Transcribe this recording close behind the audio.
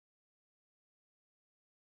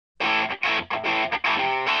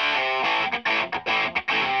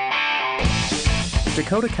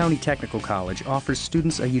Dakota County Technical College offers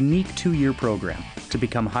students a unique two-year program to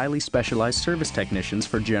become highly specialized service technicians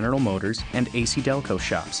for General Motors and ACDelco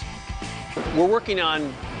shops. We're working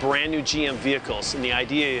on brand new GM vehicles, and the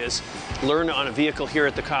idea is learn on a vehicle here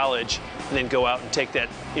at the college and then go out and take that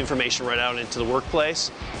information right out into the workplace.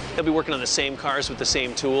 They'll be working on the same cars with the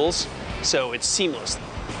same tools, so it's seamless.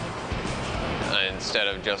 Instead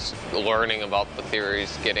of just learning about the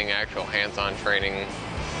theories, getting actual hands-on training,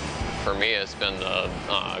 for me, it's been the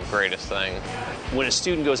greatest thing. When a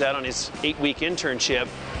student goes out on his 8-week internship,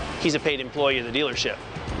 he's a paid employee of the dealership.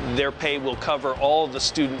 Their pay will cover all of the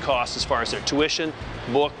student costs as far as their tuition,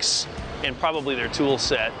 books, and probably their tool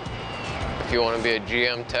set. If you want to be a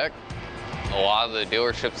GM tech, a lot of the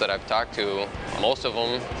dealerships that I've talked to, most of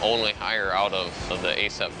them only hire out of the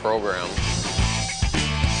ASEP program.